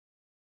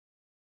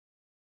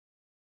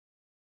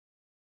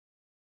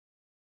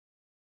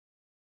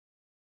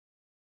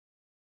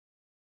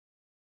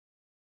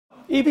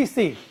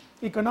EVC,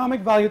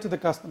 economic value to the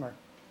customer.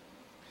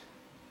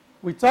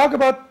 We talk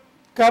about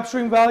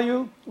capturing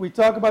value. We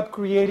talk about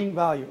creating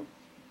value.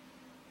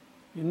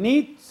 You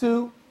need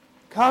to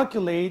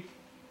calculate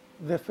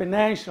the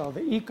financial,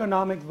 the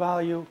economic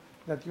value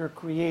that you're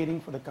creating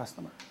for the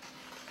customer.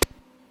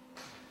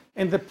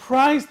 And the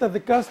price that the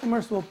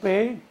customers will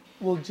pay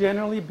will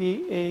generally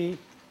be a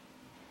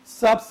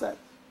subset,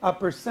 a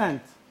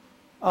percent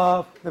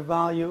of the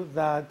value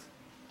that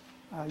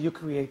you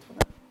create for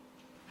them.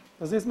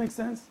 Does this make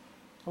sense?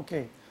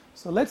 Okay,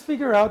 so let's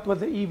figure out what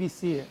the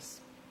EVC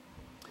is.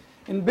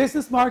 In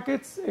business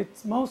markets,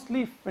 it's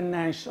mostly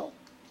financial.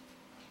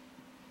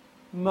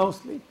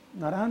 Mostly,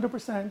 not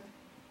 100%,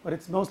 but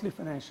it's mostly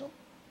financial.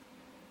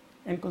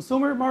 In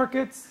consumer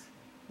markets,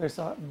 there's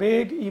a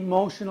big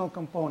emotional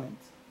component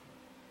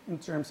in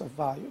terms of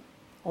value,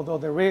 although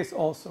there is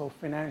also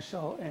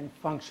financial and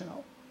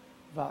functional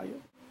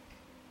value.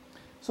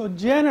 So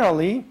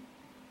generally,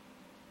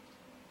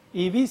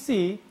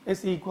 EVC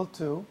is equal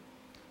to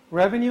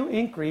revenue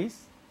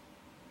increase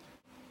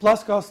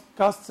plus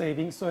cost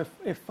savings. So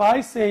if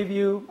I save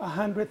you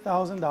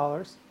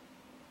 $100,000,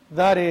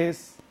 that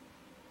is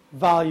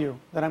value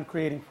that I'm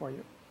creating for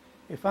you.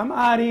 If I'm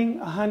adding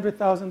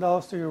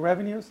 $100,000 to your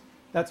revenues,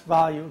 that's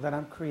value that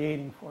I'm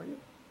creating for you.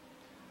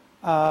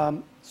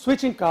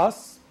 Switching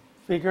costs,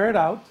 figure it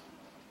out.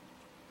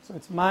 So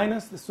it's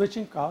minus the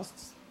switching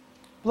costs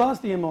plus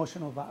the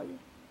emotional value.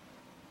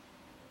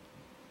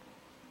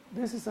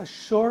 This is a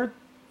short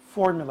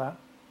formula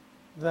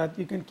that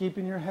you can keep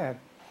in your head.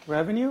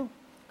 Revenue,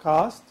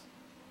 cost,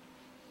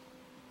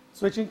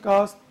 switching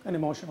cost, and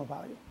emotional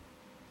value.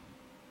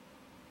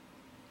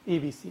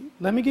 EVC.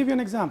 Let me give you an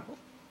example.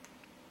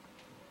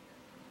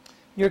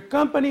 Your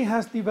company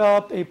has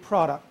developed a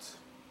product,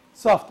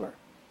 software,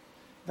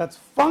 that's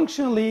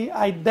functionally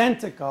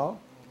identical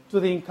to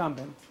the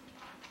incumbent.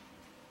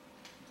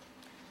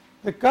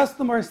 The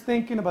customer is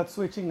thinking about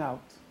switching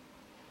out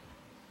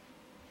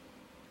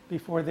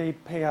before they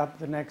pay up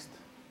the next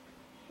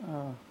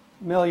 $1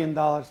 million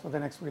for the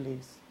next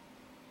release.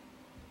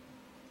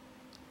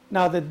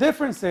 Now, the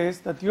difference is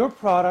that your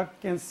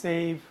product can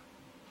save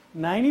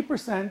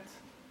 90%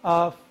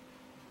 of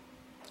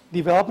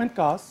development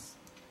costs,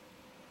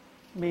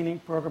 meaning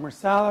programmer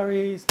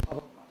salaries,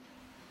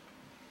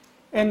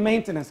 and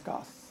maintenance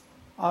costs,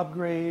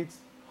 upgrades,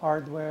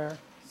 hardware,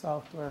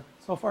 software.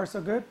 So far, so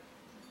good?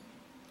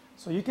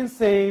 So you can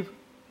save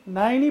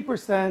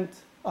 90%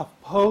 of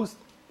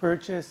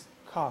post-purchase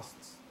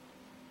costs.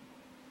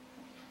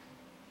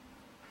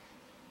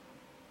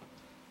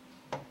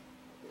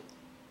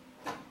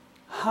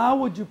 How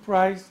would you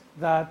price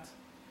that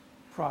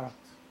product?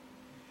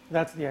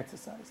 That's the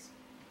exercise.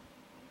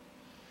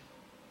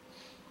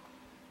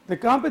 The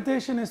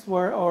competition is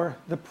or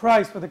the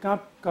price for the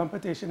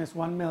competition is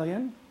 $1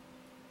 million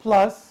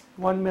plus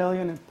 $1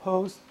 million in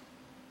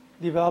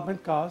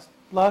post-development cost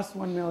plus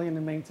 $1 million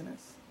in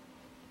maintenance.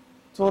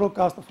 Total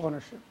cost of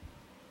ownership.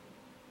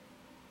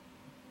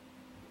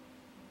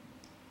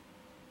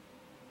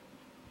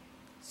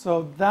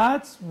 So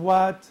that's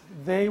what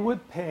they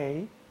would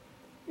pay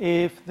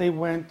if they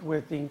went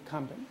with the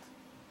incumbent.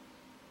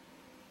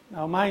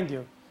 Now, mind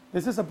you,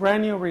 this is a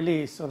brand new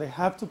release, so they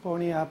have to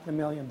pony up the $1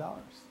 million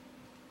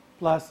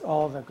plus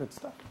all the good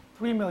stuff.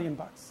 $3 million.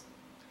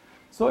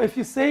 So if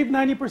you save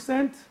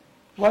 90%,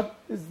 what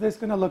is this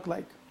going to look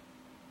like?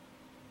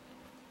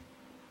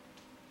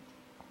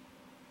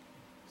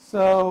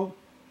 So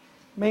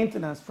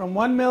maintenance from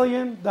 1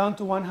 million down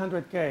to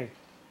 100K.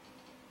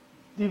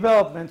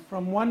 Development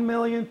from 1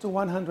 million to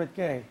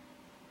 100K.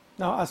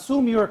 Now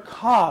assume your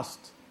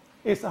cost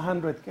is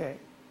 100K.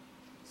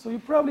 So you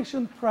probably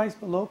shouldn't price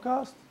below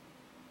cost,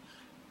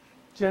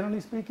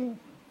 generally speaking.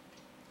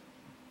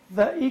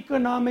 The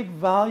economic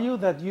value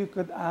that you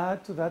could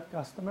add to that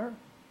customer,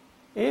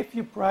 if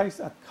you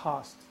price at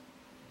cost,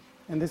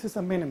 and this is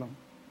a minimum,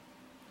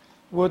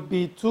 would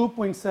be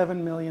 $2.7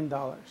 million.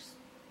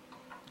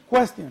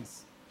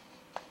 Questions?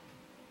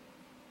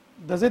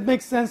 Does it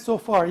make sense so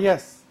far?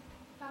 Yes?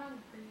 I thought on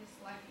the previous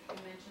slide you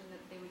mentioned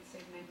that they would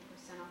save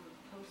 90% on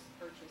the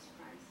post-purchase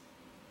price.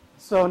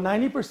 So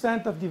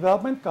 90% of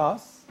development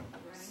costs,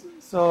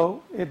 right.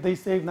 So if they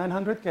save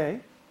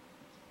 900K.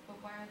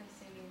 But why are they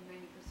saving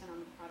 90% on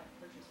the product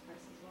purchase price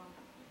as well?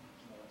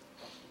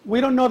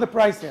 We don't know the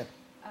price yet.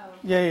 Oh.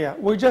 Yeah.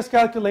 We're just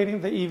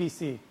calculating the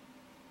EVC.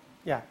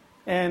 Yeah.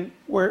 And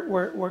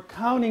we're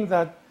counting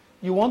that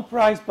you won't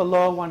price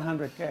below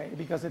 100K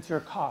because it's your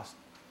cost.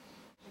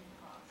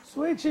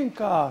 Switching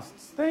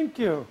costs. Thank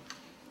you.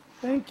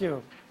 Thank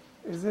you.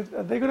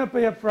 Are they going to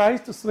pay a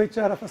price to switch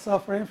out of a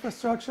software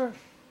infrastructure?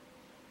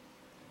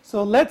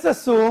 So let's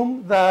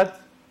assume that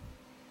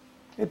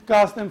it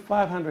cost them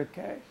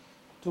 500K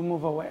to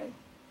move away.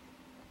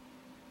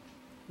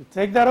 You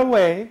take that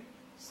away,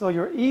 so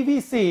your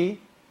EVC,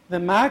 the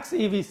max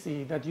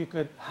EVC that you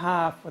could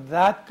have for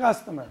that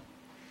customer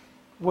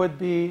would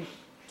be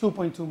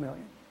 2.2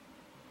 million.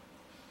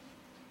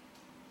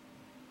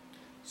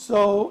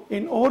 So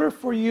in order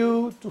for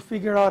you to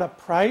figure out a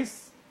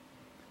price,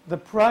 the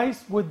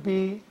price would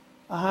be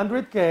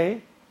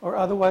 100K, or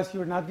otherwise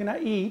you're not going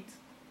to eat,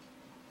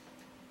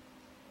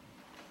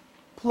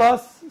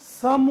 plus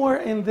somewhere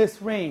in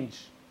this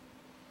range,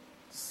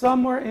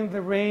 somewhere in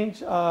the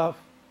range of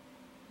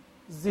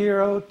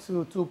 0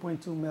 to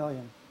 2.2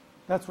 million.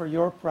 That's where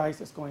your price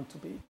is going to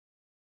be.